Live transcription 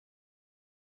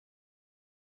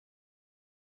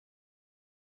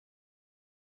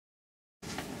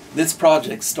This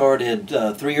project started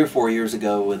 3 or 4 years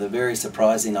ago with a very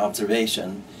surprising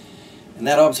observation. And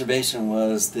that observation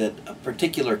was that a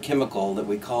particular chemical that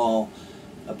we call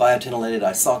a biotinylated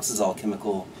isoxazole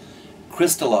chemical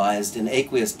crystallized in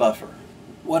aqueous buffer.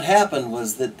 What happened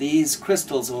was that these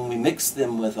crystals, when we mixed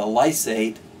them with a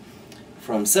lysate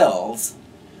from cells,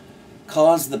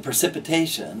 caused the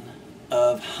precipitation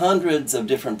of hundreds of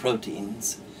different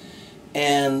proteins,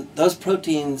 and those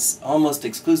proteins almost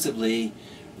exclusively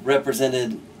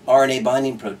represented RNA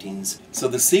binding proteins. So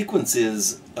the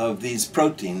sequences of these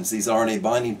proteins, these RNA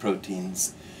binding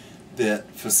proteins that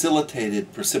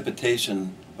facilitated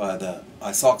precipitation by the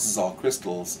isoxazole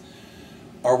crystals,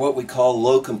 are what we call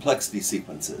low complexity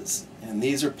sequences. And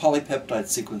these are polypeptide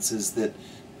sequences that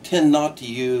tend not to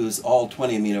use all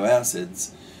 20 amino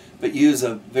acids, but use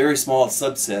a very small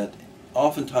subset,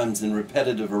 oftentimes in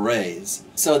repetitive arrays.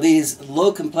 So these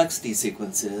low complexity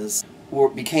sequences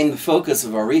became the focus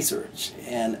of our research.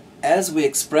 And as we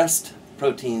expressed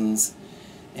proteins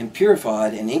and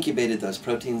purified and incubated those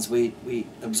proteins, we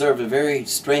observed a very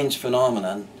strange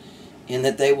phenomenon in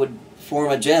that they would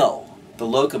form a gel. The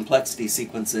low complexity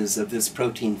sequences of this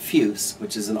protein fuse,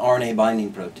 which is an RNA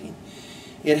binding protein.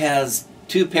 It has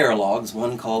two paralogs,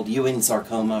 one called Ewing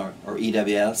sarcoma or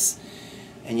EWS,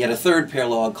 and yet a third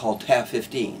paralog called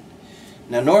TAF15.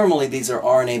 Now normally these are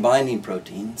RNA binding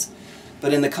proteins,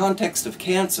 but in the context of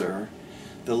cancer,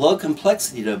 the low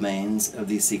complexity domains of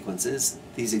these sequences,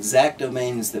 these exact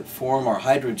domains that form our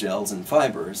hydrogels and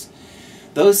fibers,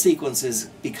 those sequences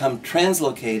become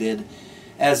translocated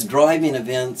as driving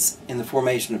events in the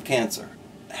formation of cancer.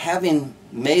 Having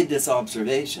made this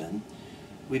observation,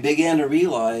 we began to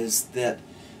realize that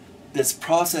this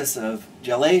process of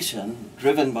gelation,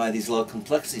 driven by these low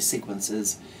complexity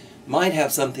sequences, might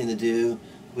have something to do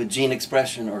with gene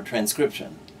expression or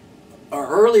transcription. Our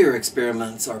earlier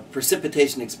experiments, our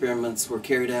precipitation experiments, were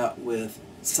carried out with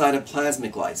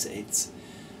cytoplasmic lysates,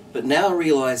 but now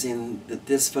realizing that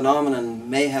this phenomenon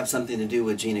may have something to do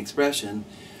with gene expression,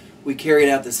 we carried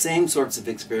out the same sorts of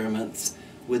experiments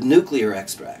with nuclear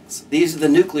extracts. These are the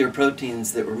nuclear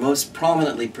proteins that were most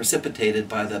prominently precipitated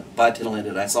by the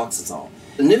biotinylated isoxazole.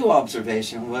 The new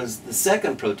observation was the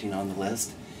second protein on the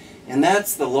list, and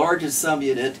that's the largest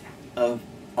subunit of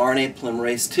RNA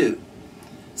polymerase II.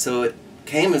 So it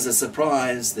came as a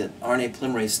surprise that RNA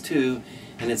polymerase II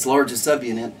and its largest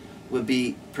subunit would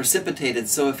be precipitated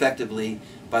so effectively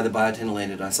by the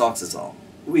biotinylated isoxazole.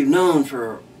 We've known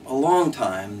for a long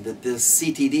time that this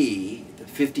CTD, the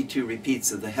 52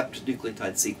 repeats of the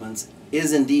heptanucleotide sequence,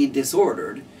 is indeed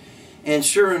disordered, and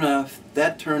sure enough,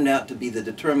 that turned out to be the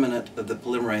determinant of the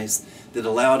polymerase that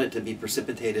allowed it to be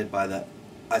precipitated by the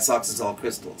isoxazole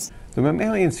crystals. The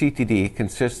mammalian CTD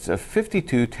consists of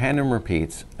 52 tandem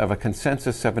repeats of a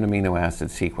consensus 7 amino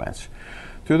acid sequence.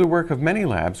 Through the work of many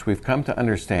labs, we've come to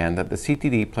understand that the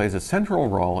CTD plays a central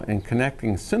role in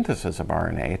connecting synthesis of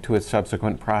RNA to its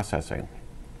subsequent processing.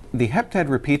 The heptad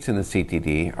repeats in the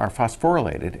CTD are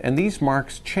phosphorylated, and these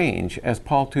marks change as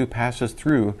Pol2 passes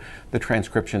through the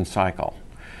transcription cycle,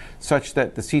 such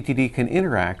that the CTD can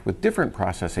interact with different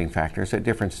processing factors at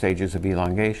different stages of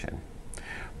elongation.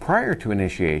 Prior to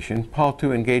initiation,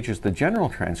 Pol2 engages the general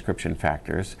transcription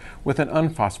factors with an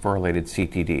unphosphorylated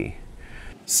CTD.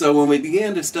 So when we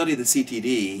began to study the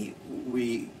CTD,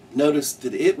 we noticed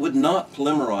that it would not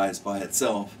polymerize by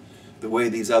itself the way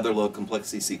these other low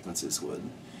complexity sequences would.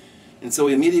 And so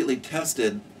we immediately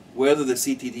tested whether the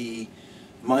CTD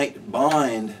might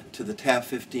bind to the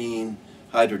TAF15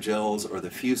 hydrogels or the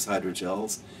fuse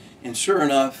hydrogels. And sure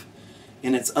enough,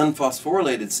 in its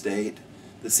unphosphorylated state,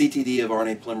 the CTD of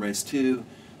RNA polymerase II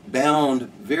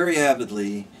bound very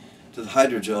avidly to the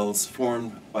hydrogels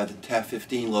formed by the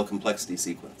TAF15 low complexity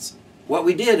sequence. What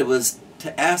we did was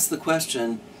to ask the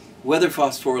question whether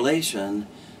phosphorylation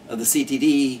of the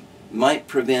CTD might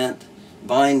prevent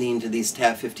binding to these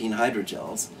TAF15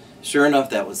 hydrogels. Sure enough,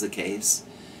 that was the case.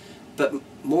 But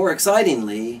more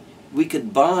excitingly, we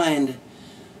could bind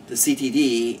the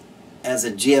CTD as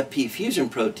a GFP fusion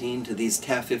protein to these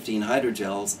TAF15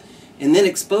 hydrogels and then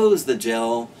expose the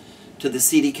gel to the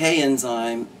CDK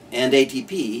enzyme and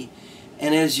ATP.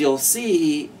 And as you'll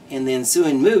see in the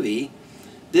ensuing movie,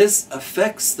 this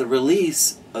affects the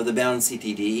release of the bound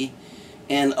CTD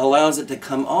and allows it to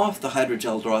come off the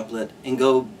hydrogel droplet and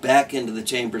go back into the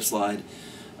chamber slide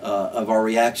of our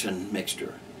reaction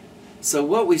mixture. So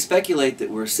what we speculate that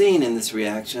we're seeing in this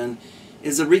reaction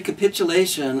is a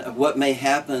recapitulation of what may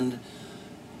happen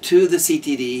to the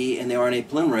CTD and the RNA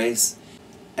polymerase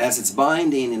as it's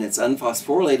binding in its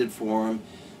unphosphorylated form,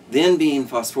 then being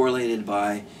phosphorylated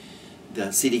by the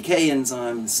CDK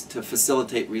enzymes to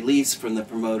facilitate release from the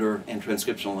promoter and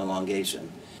transcriptional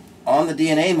elongation. On the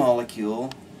DNA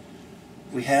molecule,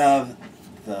 we have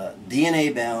the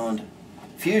DNA-bound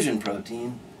fusion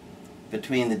protein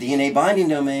between the DNA binding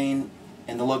domain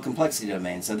and the low complexity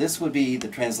domain. So this would be the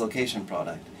translocation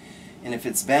product. And if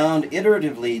it's bound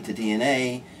iteratively to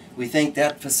DNA, we think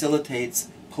that facilitates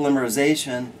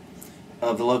polymerization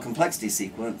of the low complexity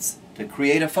sequence to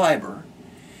create a fiber,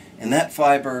 and that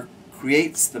fiber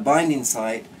creates the binding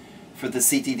site for the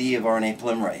CTD of RNA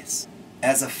polymerase.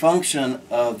 As a function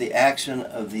of the action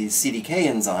of these CDK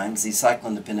enzymes, these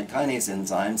cyclin-dependent kinase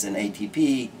enzymes in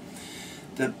ATP,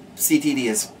 the CTD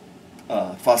is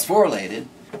phosphorylated.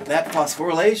 That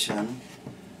phosphorylation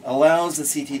allows the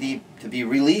CTD to be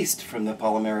released from the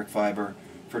polymeric fiber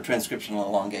for transcriptional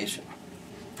elongation.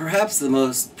 Perhaps the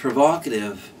most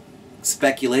provocative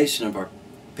speculation of our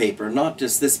paper, not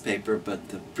just this paper, but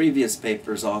the previous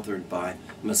papers authored by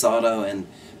Masato and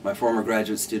my former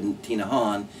graduate student Tina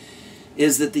Hahn,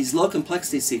 is that these low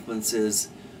complexity sequences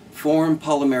form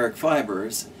polymeric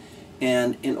fibers,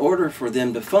 and in order for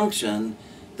them to function,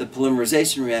 the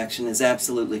polymerization reaction is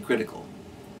absolutely critical.